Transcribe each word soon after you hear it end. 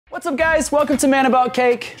What's up guys, welcome to Man About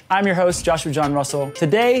Cake. I'm your host, Joshua John Russell.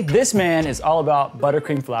 Today, this man is all about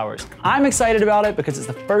buttercream flowers. I'm excited about it because it's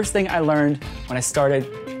the first thing I learned when I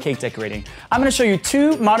started cake decorating. I'm gonna show you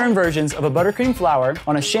two modern versions of a buttercream flower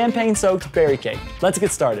on a champagne-soaked berry cake. Let's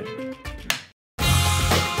get started.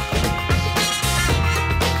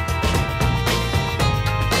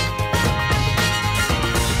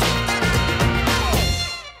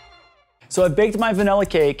 So I baked my vanilla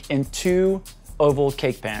cake in two oval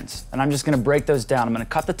cake pans, and I'm just gonna break those down. I'm gonna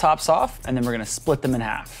cut the tops off, and then we're gonna split them in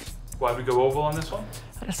half. Why we go oval on this one?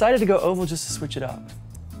 I decided to go oval just to switch it up.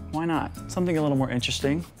 Why not? Something a little more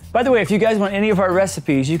interesting. By the way, if you guys want any of our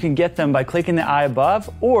recipes, you can get them by clicking the eye above,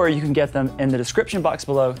 or you can get them in the description box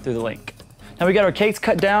below through the link. Now we got our cakes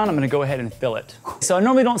cut down, I'm gonna go ahead and fill it. So I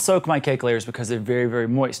normally don't soak my cake layers because they're very, very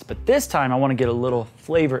moist, but this time I wanna get a little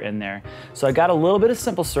flavor in there. So I got a little bit of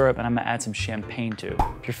simple syrup and I'm gonna add some champagne too.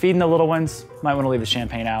 If you're feeding the little ones, you might wanna leave the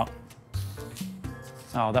champagne out.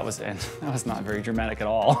 Oh, that was not very dramatic at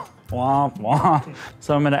all. Womp, womp.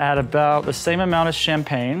 So I'm gonna add about the same amount of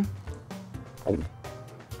champagne.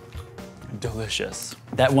 Delicious.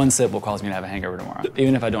 That one sip will cause me to have a hangover tomorrow,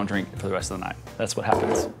 even if I don't drink for the rest of the night. That's what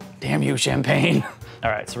happens. Damn you, champagne. All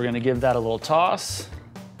right, so we're gonna give that a little toss.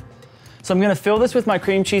 So I'm gonna fill this with my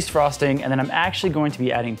cream cheese frosting, and then I'm actually going to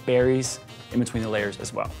be adding berries in between the layers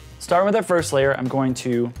as well. Starting with our first layer, I'm going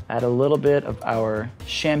to add a little bit of our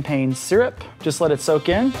champagne syrup. Just let it soak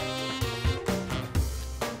in.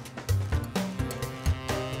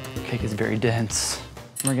 The cake is very dense.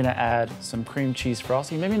 We're gonna add some cream cheese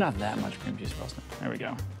frosting, maybe not that much cream cheese frosting. There we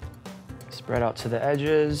go. Spread out to the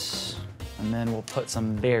edges, and then we'll put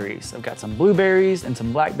some berries. I've got some blueberries and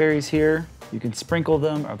some blackberries here. You can sprinkle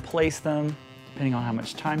them or place them, depending on how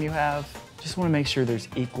much time you have. Just wanna make sure there's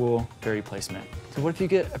equal berry placement. So what if you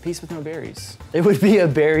get a piece with no berries? It would be a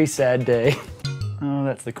very sad day. Oh,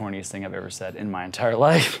 that's the corniest thing I've ever said in my entire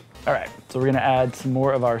life. All right, so we're gonna add some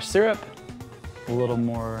more of our syrup, a little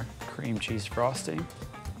more cream cheese frosting.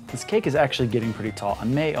 This cake is actually getting pretty tall. I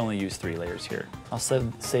may only use 3 layers here. I'll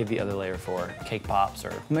save the other layer for cake pops, or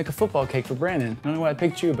we'll make a football cake for Brandon. I don't know why I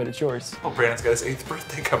picked you, but it's yours. Oh, Brandon's got his 8th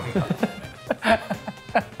birthday coming up.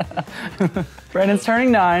 Brandon's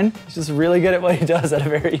turning 9. He's just really good at what he does at a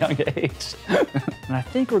very young age. And I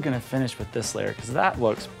think we're gonna finish with this layer because that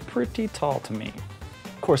looks pretty tall to me.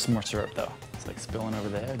 Of course, some more syrup though. It's like spilling over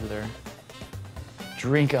the edge there.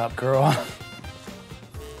 Drink up, girl.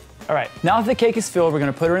 All right, now that the cake is filled, we're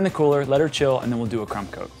gonna put her in the cooler, let her chill, and then we'll do a crumb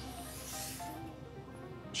coat.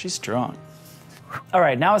 She's strong. All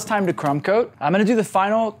right, now it's time to crumb coat. I'm gonna do the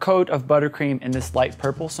final coat of buttercream in this light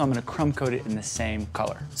purple, so I'm gonna crumb coat it in the same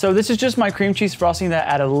color. So this is just my cream cheese frosting that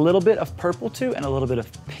I add a little bit of purple to and a little bit of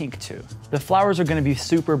pink to. The flowers are gonna be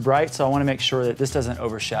super bright, so I wanna make sure that this doesn't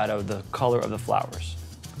overshadow the color of the flowers.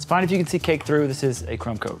 It's fine if you can see cake through, this is a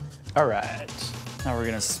crumb coat. All right, now we're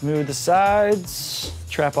gonna smooth the sides,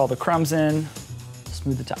 trap all the crumbs in,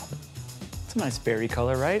 smooth the top. It's a nice berry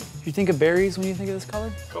color, right? You think of berries when you think of this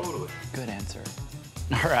color? Totally. Good answer.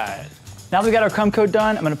 All right. Now we got our crumb coat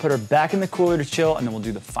done, I'm gonna put her back in the cooler to chill, and then we'll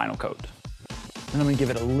do the final coat. And I'm gonna give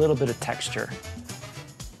it a little bit of texture.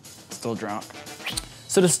 Still drunk.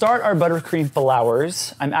 So to start our buttercream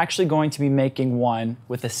flowers, I'm actually going to be making one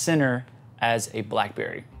with the center as a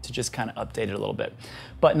blackberry to just kind of update it a little bit.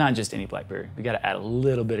 But not just any blackberry, we gotta add a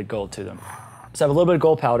little bit of gold to them. So I have a little bit of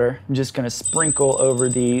gold powder. I'm just gonna sprinkle over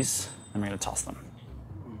these, and we're gonna toss them.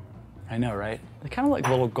 I know, right? They're kind of like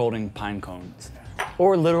little golden pine cones,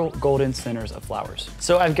 or little golden centers of flowers.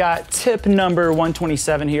 So I've got tip number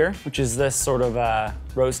 127 here, which is this sort of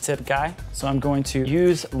rose tip guy. So I'm going to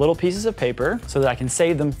use little pieces of paper so that I can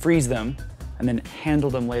save them, freeze them, and then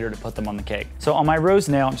handle them later to put them on the cake. So on my rose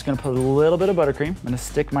nail, I'm just gonna put a little bit of buttercream. I'm gonna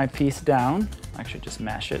stick my piece down. Actually, just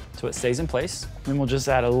mash it so it stays in place. Then we'll just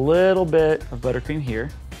add a little bit of buttercream here,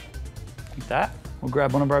 like that. We'll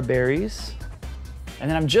grab one of our berries. And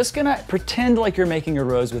then I'm just gonna pretend like you're making a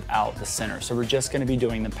rose without the center. So we're just gonna be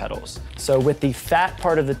doing the petals. So with the fat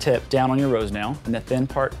part of the tip down on your rose nail and the thin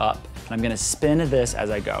part up, and I'm gonna spin this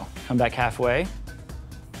as I go. Come back halfway,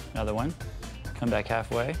 another one. Come back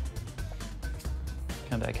halfway,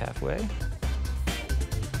 come back halfway.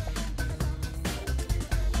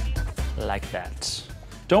 Like that.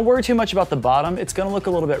 Don't worry too much about the bottom. It's gonna look a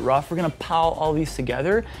little bit rough. We're gonna pile all these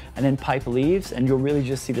together and then pipe leaves, and you'll really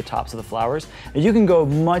just see the tops of the flowers. And you can go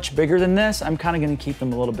much bigger than this. I'm kinda gonna keep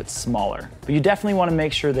them a little bit smaller. But you definitely wanna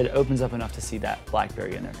make sure that it opens up enough to see that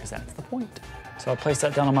blackberry in there, because that's the point. So I'll place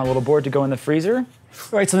that down on my little board to go in the freezer.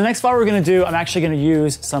 All right, so the next flower we're gonna do, I'm actually gonna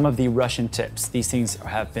use some of the Russian tips. These things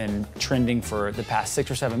have been trending for the past 6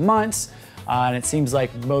 or 7 months. And it seems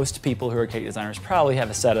like most people who are cake designers probably have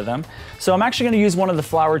a set of them. So I'm actually gonna use one of the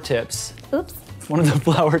flower tips. Oops. One of the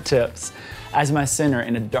flower tips as my center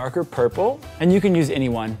in a darker purple. And you can use any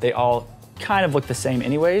one. They all kind of look the same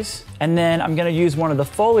anyways. And then I'm gonna use one of the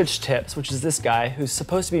foliage tips, which is this guy, who's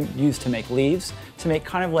supposed to be used to make leaves, to make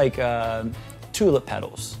kind of like tulip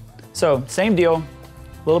petals. So same deal,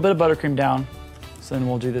 a little bit of buttercream down. So then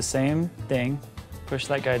we'll do the same thing, push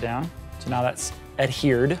that guy down. So now that's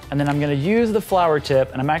adhered. And then I'm gonna use the flower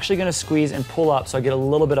tip, and I'm actually gonna squeeze and pull up so I get a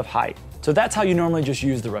little bit of height. So that's how you normally just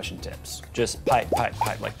use the Russian tips. Just pipe, pipe,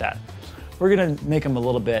 pipe like that. We're gonna make them a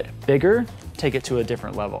little bit bigger, take it to a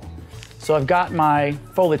different level. So I've got my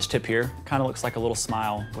foliage tip here, kind of looks like a little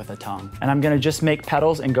smile with a tongue. And I'm gonna just make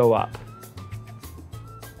petals and go up.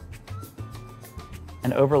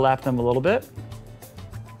 And overlap them a little bit.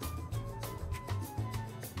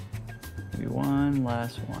 Maybe one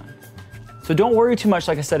last one. So don't worry too much,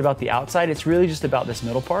 like I said, about the outside. It's really just about this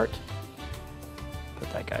middle part.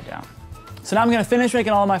 Put that guy down. So now I'm gonna finish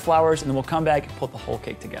making all of my flowers, and then we'll come back and put the whole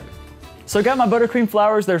cake together. So I got my buttercream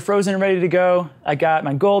flowers, they're frozen and ready to go. I got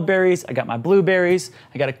my gold berries, I got my blueberries,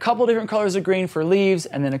 I got a couple different colors of green for leaves,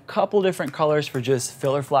 and then a couple different colors for just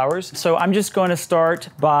filler flowers. So I'm just going to start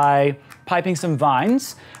by piping some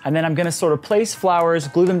vines, and then I'm gonna sort of place flowers,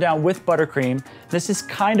 glue them down with buttercream. This is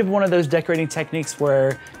kind of one of those decorating techniques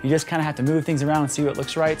where you just kind of have to move things around and see what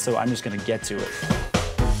looks right, so I'm just gonna get to it.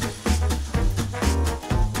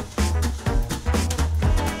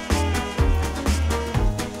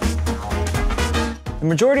 The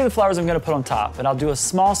majority of the flowers I'm gonna put on top, but I'll do a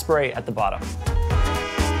small spray at the bottom.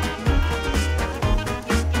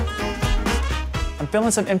 I'm filling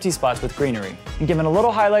some empty spots with greenery and giving a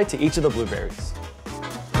little highlight to each of the blueberries.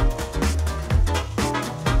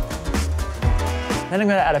 Then I'm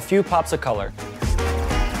gonna add a few pops of color.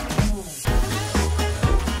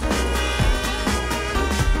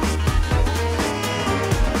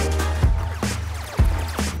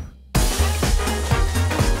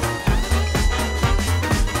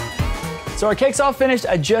 So our cake's all finished.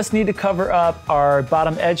 I just need to cover up our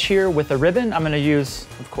bottom edge here with a ribbon. I'm gonna use,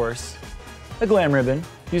 of course, a glam ribbon.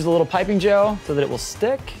 Use a little piping gel so that it will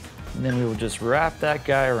stick. And then we will just wrap that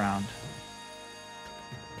guy around.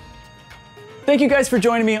 Thank you guys for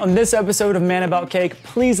joining me on this episode of Man About Cake.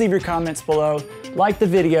 Please leave your comments below, like the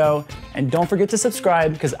video, and don't forget to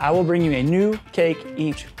subscribe because I will bring you a new cake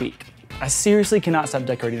each week. I seriously cannot stop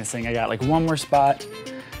decorating this thing. I got like one more spot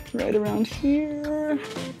right around here.